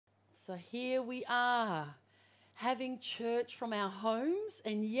So here we are, having church from our homes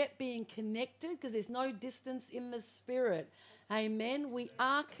and yet being connected, because there's no distance in the spirit. Amen. We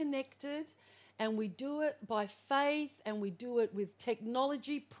are connected, and we do it by faith, and we do it with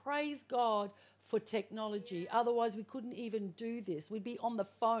technology. Praise God for technology. Otherwise, we couldn't even do this. We'd be on the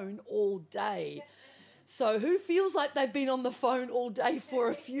phone all day. So who feels like they've been on the phone all day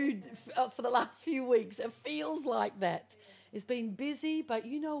for the last few weeks? It feels like that. It's been busy, but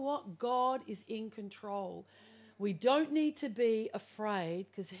you know what? God is in control. We don't need to be afraid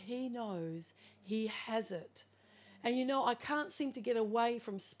because He knows, He has it. And you know, I can't seem to get away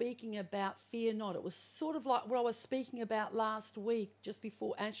from speaking about fear not. It was sort of like what I was speaking about last week, just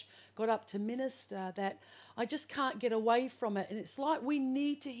before Ash got up to minister, that I just can't get away from it. And it's like we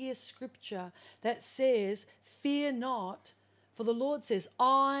need to hear scripture that says, fear not, for the Lord says,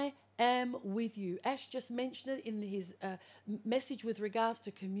 I am with you. Ash just mentioned it in his message with regards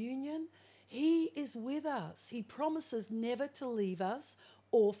to communion. He is with us. He promises never to leave us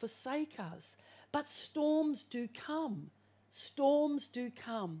or forsake us. But storms do come. Storms do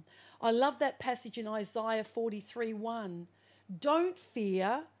come. I love that passage in Isaiah 43:1. Don't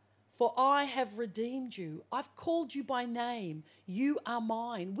fear, for I have redeemed you. I've called you by name. You are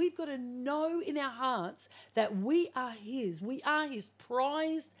mine. We've got to know in our hearts that we are His. We are His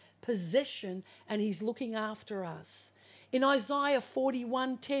prized possession, and He's looking after us. In Isaiah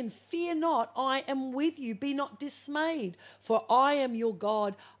 41:10, fear not, I am with you. Be not dismayed, for I am your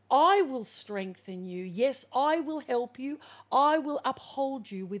God. I will strengthen you. Yes, I will help you. I will uphold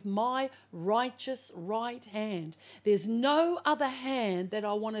you with my righteous right hand. There's no other hand that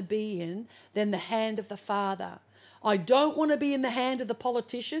I want to be in than the hand of the Father. I don't want to be in the hand of the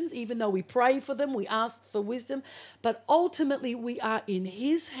politicians, even though we pray for them, we ask for wisdom. But ultimately, we are in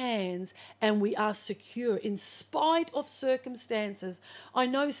His hands and we are secure in spite of circumstances. I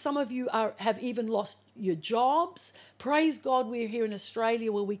know some of you have even lost your jobs. Praise God, we're here in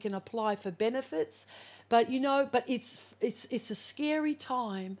Australia where we can apply for benefits. But it's a scary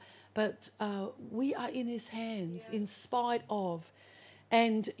time. But we are in His hands in spite of.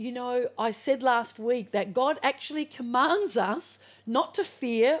 And, I said last week that God actually commands us not to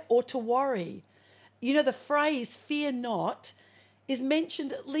fear or to worry. The phrase, fear not, is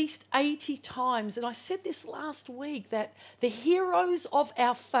mentioned at least 80 times. And I said this last week, that the heroes of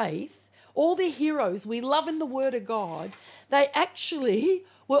our faith, all the heroes we love in the Word of God, they actually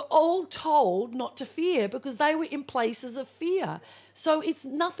were all told not to fear because they were in places of fear. So it's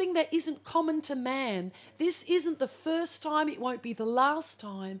nothing that isn't common to man. This isn't the first time. It won't be the last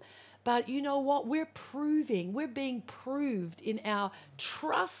time. But you know what? We're being proved in our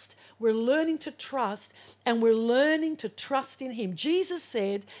trust. We're learning to trust, and we're learning to trust in Him. Jesus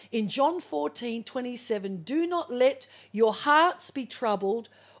said in John 14:27, do not let your hearts be troubled,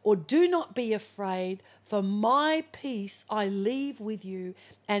 or do not be afraid, for my peace I leave with you,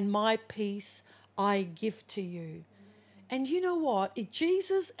 and my peace I give to you. And you know what?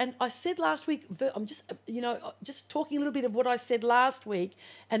 Jesus, and I said last week, I'm just talking a little bit of what I said last week,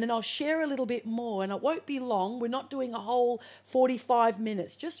 and then I'll share a little bit more, and it won't be long. We're not doing a whole 45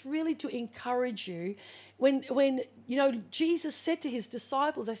 minutes, just really to encourage you. When Jesus said to His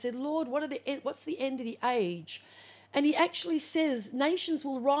disciples, they said, Lord, what's the end of the age? And He actually says nations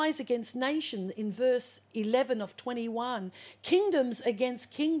will rise against nations in verse 11 of 21, kingdoms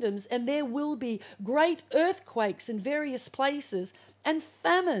against kingdoms, and there will be great earthquakes in various places, and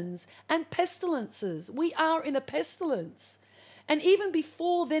famines and pestilences. We are in a pestilence. And even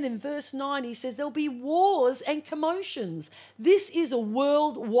before then, in verse 9, He says there'll be wars and commotions. This is a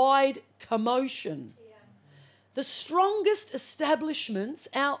worldwide commotion. Yeah. The strongest establishments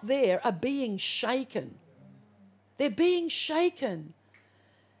out there are being shaken. They're being shaken.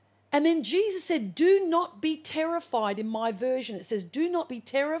 And then Jesus said, do not be terrified. In my version, it says, do not be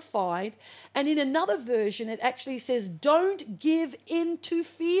terrified. And in another version, it actually says, don't give in to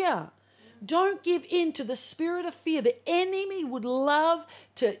fear. Don't give in to the spirit of fear. The enemy would love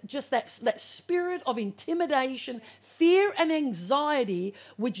to just that spirit of intimidation, fear and anxiety,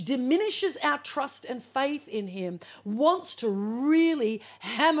 which diminishes our trust and faith in Him, wants to really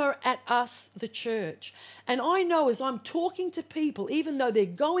hammer at us, the church. And I know as I'm talking to people, even though they're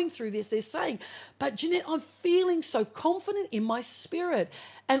going through this, they're saying, but Jeannette, I'm feeling so confident in my spirit.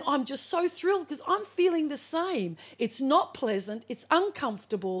 And I'm just so thrilled because I'm feeling the same. It's not pleasant. It's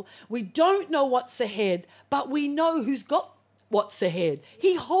uncomfortable. We don't know what's ahead, but we know who's got what's ahead.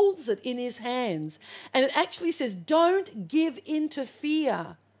 He holds it in His hands. And it actually says, don't give in to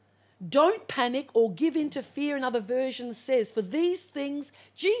fear. Don't panic or give in to fear. Another version says, for these things,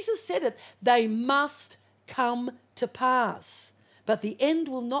 Jesus said it, they must come to pass. but the end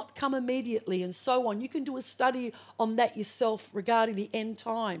will not come immediately, and so on. You can do a study on that yourself regarding the end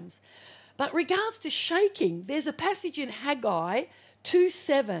times. But regards to shaking, there's a passage in Haggai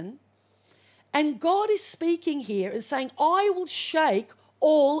 2:7, and God is speaking here and saying, I will shake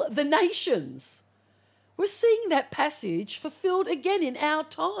all the nations. We're seeing that passage fulfilled again in our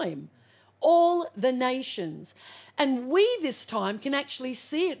time. All the nations. And we this time can actually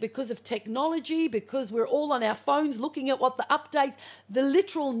see it because of technology, because we're all on our phones looking at what the updates, the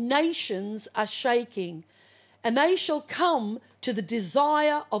literal nations are shaking. And they shall come to the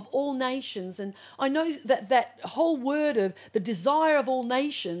desire of all nations. And I know that whole word of the desire of all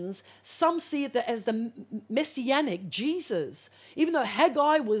nations, some see it as the messianic Jesus, even though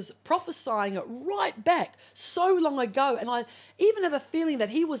Haggai was prophesying it right back so long ago. And I even have a feeling that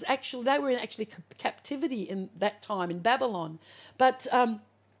they were in captivity in that time in Babylon. But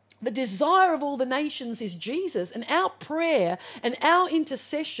the desire of all the nations is Jesus, and our prayer and our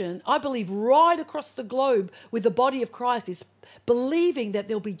intercession, I believe, right across the globe with the body of Christ is believing that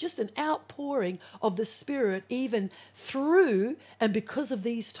there'll be just an outpouring of the Spirit even through and because of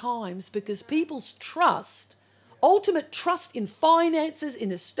these times, because people's trust, ultimate trust in finances,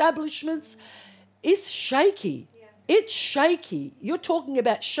 in establishments, is shaky. It's shaky. You're talking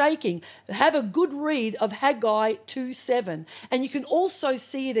about shaking. Have a good read of Haggai 2:7. And you can also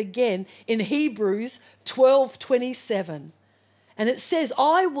see it again in Hebrews 12:27. And it says,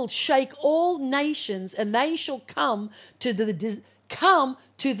 I will shake all nations, and they shall come to the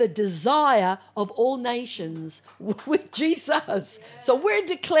desire of all nations with Jesus. So we're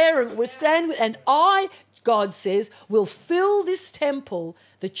declaring, we're standing, and God says, will fill this temple,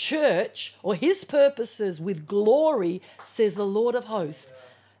 the church, or his purposes with glory, says the Lord of hosts.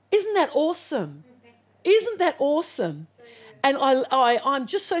 Isn't that awesome? Isn't that awesome? And I'm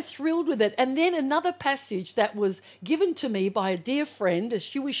just so thrilled with it. And then another passage that was given to me by a dear friend as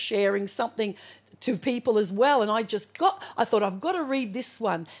she was sharing something to people as well. And I thought, I've got to read this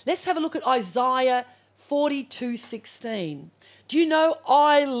one. Let's have a look at Isaiah 42:16. Do you know,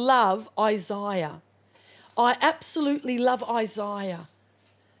 I love Isaiah. I absolutely love Isaiah,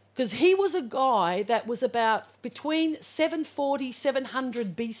 because he was a guy that was about between 740,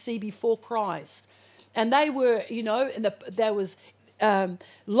 700 BC before Christ. And they were, there was a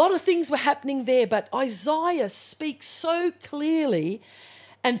lot of things were happening there, but Isaiah speaks so clearly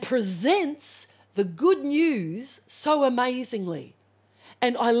and presents the good news so amazingly.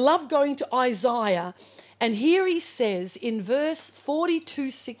 And I love going to Isaiah, and here he says in verse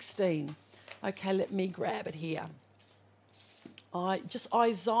 42:16, okay, let me grab it here.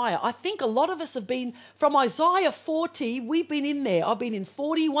 Isaiah. I think a lot of us have been from Isaiah 40. We've been in there. I've been in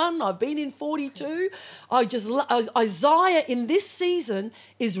 41. I've been in 42. Isaiah in this season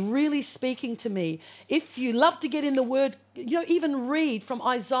is really speaking to me. If you love to get in the Word, even read from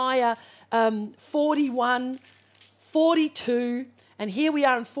Isaiah 41, 42, and here we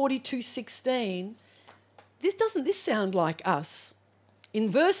are in 42:16. Doesn't this sound like us? In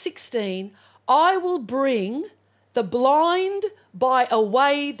verse 16, I will bring the blind by a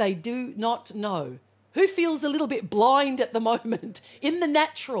way they do not know. Who feels a little bit blind at the moment in the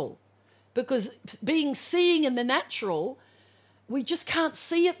natural? Because seeing in the natural, we just can't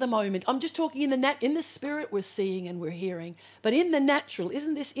see at the moment. I'm just talking in the spirit, we're seeing and we're hearing. But in the natural,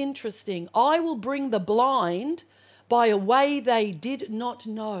 isn't this interesting? I will bring the blind by a way they did not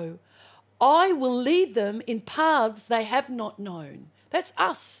know. I will lead them in paths they have not known. That's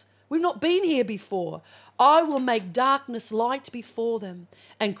us. We've not been here before. I will make darkness light before them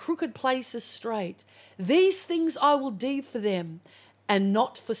and crooked places straight. These things I will do for them and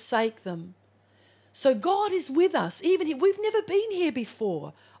not forsake them. So God is with us. We've never been here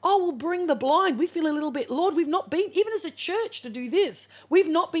before. I will bring the blind. We feel a little bit, Lord, we've not been, even as a church, to do this. We've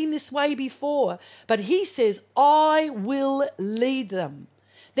not been this way before. But he says, I will lead them.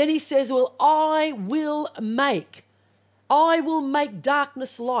 Then he says, well, I will make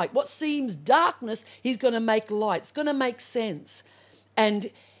darkness light. What seems darkness, he's going to make light. It's going to make sense. And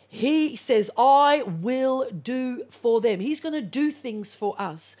he says, I will do for them. He's going to do things for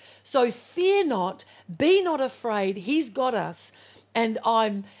us. So fear not, be not afraid. He's got us. And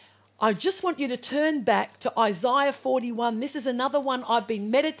I just want you to turn back to Isaiah 41. This is another one I've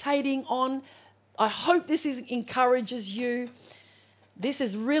been meditating on. I hope this encourages you. This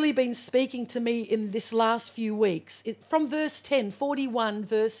has really been speaking to me in this last few weeks. From verse 10, 41,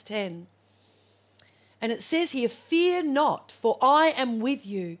 verse 10. And it says here, fear not, for I am with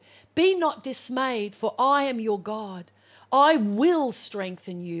you. Be not dismayed, for I am your God. I will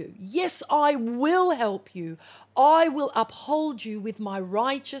strengthen you. Yes, I will help you. I will uphold you with my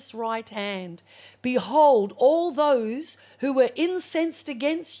righteous right hand. Behold, all those who were incensed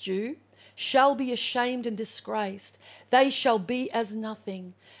against you shall be ashamed and disgraced. They shall be as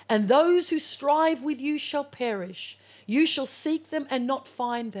nothing. And those who strive with you shall perish. You shall seek them and not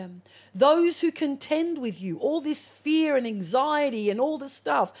find them. Those who contend with you, all this fear and anxiety and all this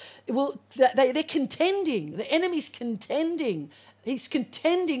stuff, they're contending. The enemy's contending. He's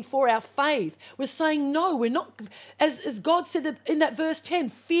contending for our faith. We're saying, no, we're not. As God said in that verse 10,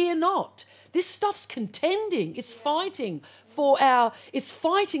 fear not. This stuff's contending. It's fighting it's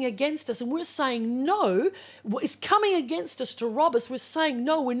fighting against us. And we're saying, no, it's coming against us to rob us. We're saying,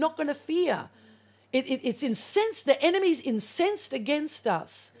 no, we're not going to fear. It's incensed. The enemy's incensed against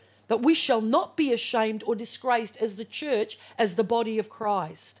us, that we shall not be ashamed or disgraced as the church, as the body of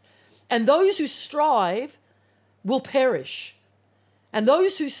Christ. And those who strive will perish. And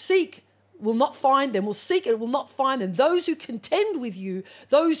those who seek will not find them, will seek it, will not find them. Those who contend with you,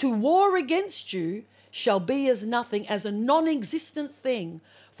 those who war against you, shall be as nothing, as a non-existent thing.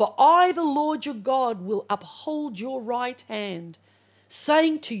 For I, the Lord your God, will uphold your right hand,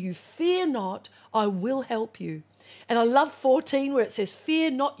 saying to you, fear not, I will help you. And I love 14 where it says, fear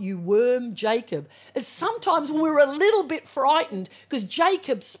not, you worm Jacob. And sometimes when we're a little bit frightened, because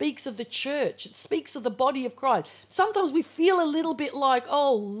Jacob speaks of the church, it speaks of the body of Christ. Sometimes we feel a little bit like,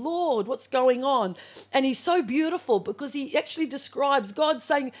 oh Lord, what's going on? And he's so beautiful because he actually describes God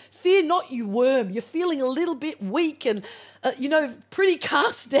saying, fear not, you worm. You're feeling a little bit weak and, pretty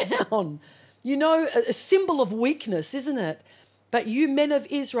cast down. A symbol of weakness, isn't it? But you men of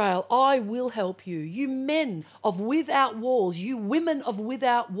Israel, I will help you. You men of without walls, you women of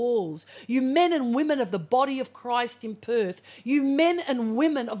without walls, you men and women of the body of Christ in Perth, you men and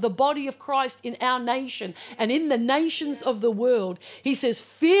women of the body of Christ in our nation and in the nations of the world. He says,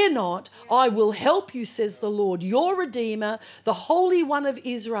 fear not, I will help you, says the Lord, your Redeemer, the Holy One of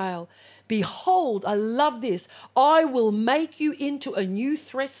Israel. Behold, I love this, I will make you into a new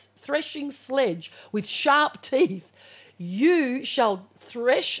threshing sledge with sharp teeth. You shall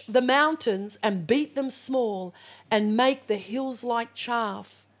thresh the mountains and beat them small and make the hills like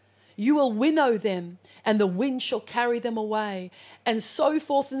chaff. You will winnow them and the wind shall carry them away, and so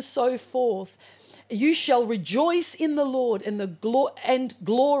forth and so forth. You shall rejoice in the Lord and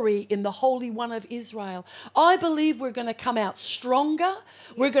glory in the Holy One of Israel. I believe we're going to come out stronger.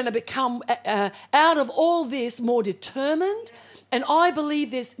 We're going to become out of all this more determined. And I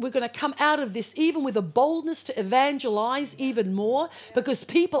believe we're going to come out of this even with a boldness to evangelize even more, because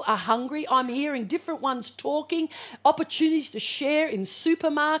people are hungry. I'm hearing different ones talking, opportunities to share in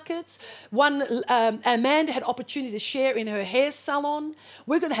supermarkets. Amanda had opportunity to share in her hair salon.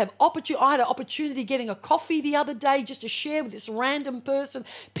 We're going to have opportunity. I had an opportunity getting a coffee the other day just to share with this random person.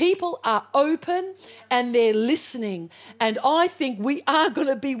 People are open and they're listening. And I think we are going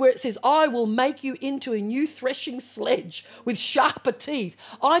to be where it says, I will make you into a new threshing sledge with sharper teeth.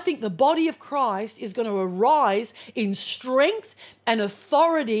 I think the body of Christ is going to arise in strength and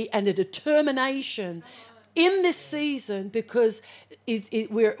authority and a determination in this season, because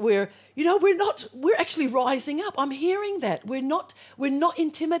we're actually rising up. I'm hearing that we're not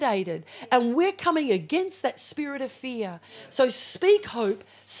intimidated, and we're coming against that spirit of fear. So speak hope,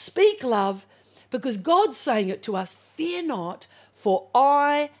 speak love, because God's saying it to us. Fear not, for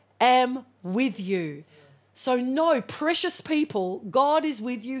I am with you. So know, precious people, God is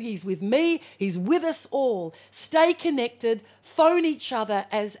with you. He's with me. He's with us all. Stay connected. Phone each other,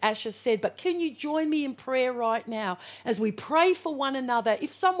 as Asha said. But can you join me in prayer right now as we pray for one another?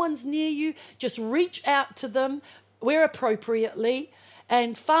 If someone's near you, just reach out to them where appropriately.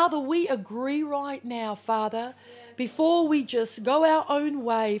 And Father, we agree right now, Father, before we just go our own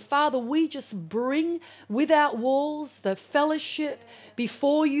way, Father, we just bring without walls the fellowship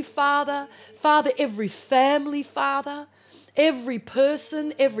before you, Father. Father, every family, Father, every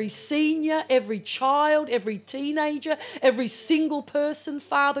person, every senior, every child, every teenager, every single person,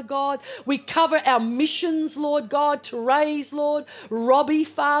 Father God. We cover our missions, Lord God, to raise, Lord, Robbie,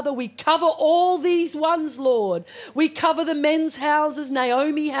 Father. We cover all these ones, Lord. We cover the men's houses,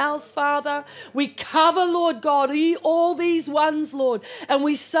 Naomi House, Father. We cover, Lord God, all these ones, Lord. And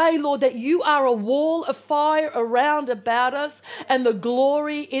we say, Lord, that you are a wall of fire around about us and the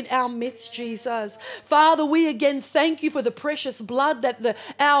glory in our midst, Jesus. Father, we again thank you for the precious blood, that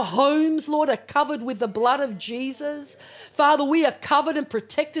our homes, Lord, are covered with the blood of Jesus. Father, we are covered and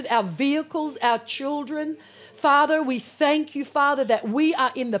protected, our vehicles, our children. Father, we thank you, Father, that we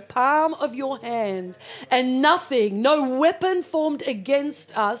are in the palm of your hand and nothing, no weapon formed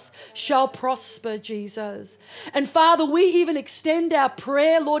against us shall prosper, Jesus. And Father, we even extend our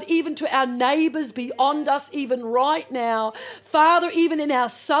prayer, Lord, even to our neighbors beyond us, even right now. Father, even in our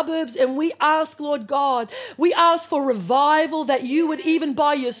suburbs, and we ask, Lord God, we ask for revival, that you would even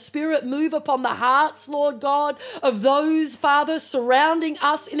by your Spirit move upon the hearts, Lord God, of those, Father, surrounding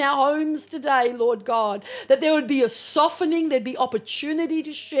us in our homes today, Lord God, that there would be a softening, there'd be opportunity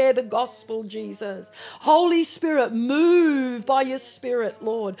to share the gospel, Jesus. Holy Spirit, move by your Spirit,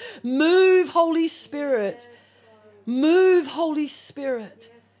 Lord. Move, Holy Spirit. Move, Holy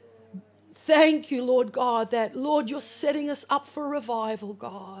Spirit. Thank you, Lord God, that, Lord, you're setting us up for revival,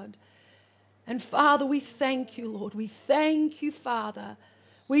 God. And Father, we thank you, Lord. We thank you, Father.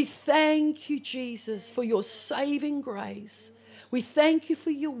 We thank you, Jesus, for your saving grace. We thank you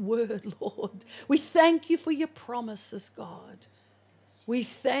for your word, Lord. We thank you for your promises, God. We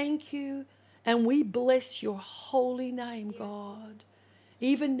thank you and we bless your holy name, God.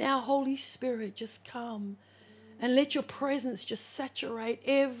 Even now, Holy Spirit, just come and let your presence just saturate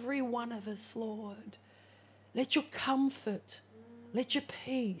every one of us, Lord. Let your comfort, let your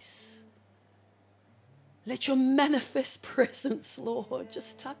peace, let your manifest presence, Lord,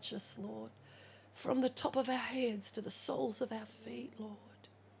 just touch us, Lord, from the top of our heads to the soles of our feet, Lord.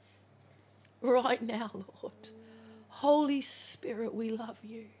 Right now, Lord. Holy Spirit, we love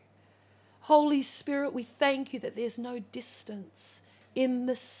you. Holy Spirit, we thank you that there's no distance in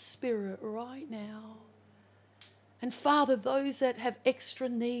the Spirit right now. And Father, those that have extra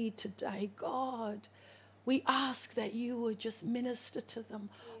need today, God, we ask that you would just minister to them.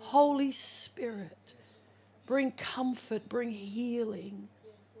 Holy Spirit, bring comfort, bring healing.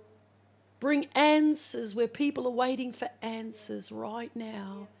 Bring answers where people are waiting for answers right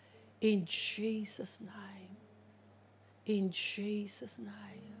now. In Jesus' name. In Jesus'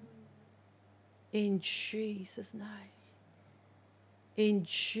 name. In Jesus' name. In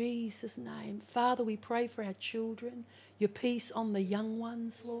Jesus' name. Father, we pray for our children, your peace on the young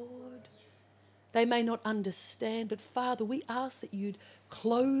ones, Lord. They may not understand, but Father, we ask that you'd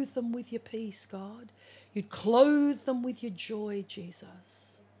clothe them with your peace, God. You'd clothe them with your joy,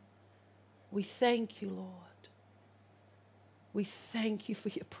 Jesus. We thank you, Lord. We thank you for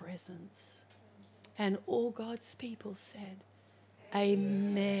your presence. And all God's people said,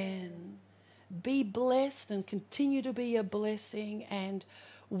 Amen. Be blessed and continue to be a blessing. And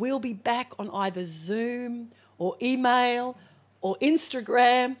we'll be back on either Zoom or email or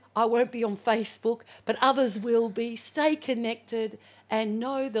Instagram. I won't be on Facebook, but others will be. Stay connected and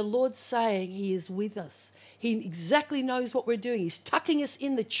know the Lord's saying he is with us. He exactly knows what we're doing. He's tucking us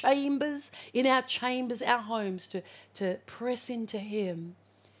in the chambers, in our chambers, our homes, to press into him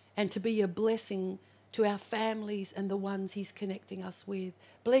and to be a blessing to our families and the ones he's connecting us with.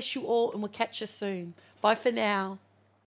 Bless you all, and we'll catch you soon. Bye for now.